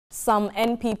Some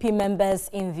NPP members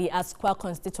in the Asokwa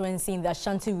constituency in the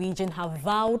Ashanti region have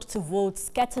vowed to vote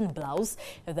skirt and blouse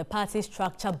if the party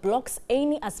structure blocks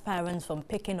any aspirants from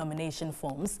picking nomination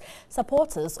forms.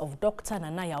 Supporters of Dr.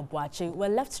 Nana Yaw-Boakye were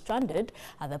left stranded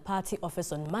at the party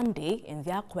office on Monday in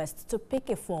their quest to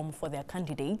pick a form for their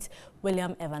candidate.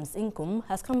 William Evans Inkum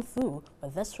has come through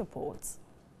with this report.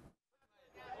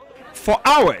 For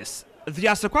hours, the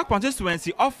Asokwa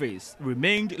constituency office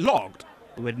remained locked,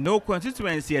 with no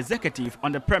constituency executive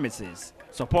on the premises.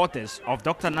 Supporters of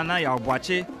Dr. Nana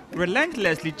Yaw-Boakye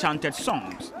relentlessly chanted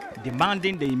songs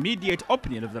demanding the immediate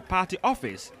opening of the party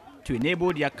office to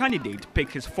enable their candidate pick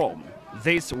his form.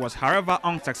 This was, however,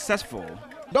 unsuccessful.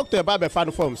 Dr. Babe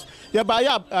found forms. Yeah, by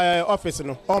office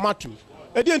no or matum.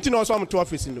 I didn't know some to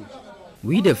office no.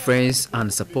 We, the friends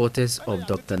and supporters of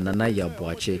Dr. Nana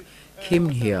Yaw-Boakye, came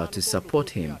here to support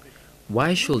him.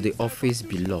 Why should the office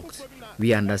be locked?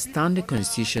 We understand the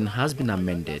constitution has been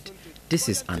amended. This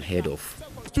is unheard of.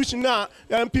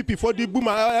 NPP for the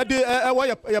boomer,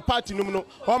 party no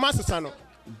or master.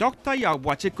 Dr.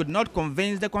 Yaw-Boakye could not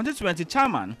convince the constituency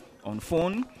chairman on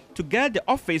phone to get the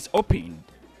office opened.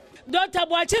 We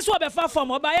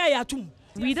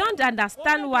don't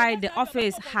understand why the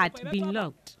office had been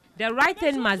locked. The right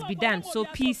thing must be done so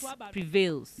peace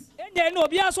prevails.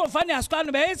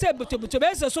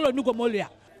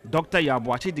 Dr.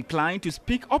 Yaw-Boakye declined to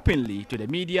speak openly to the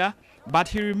media, but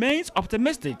he remains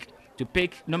optimistic to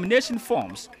pick nomination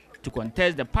forms to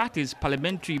contest the party's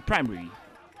parliamentary primary.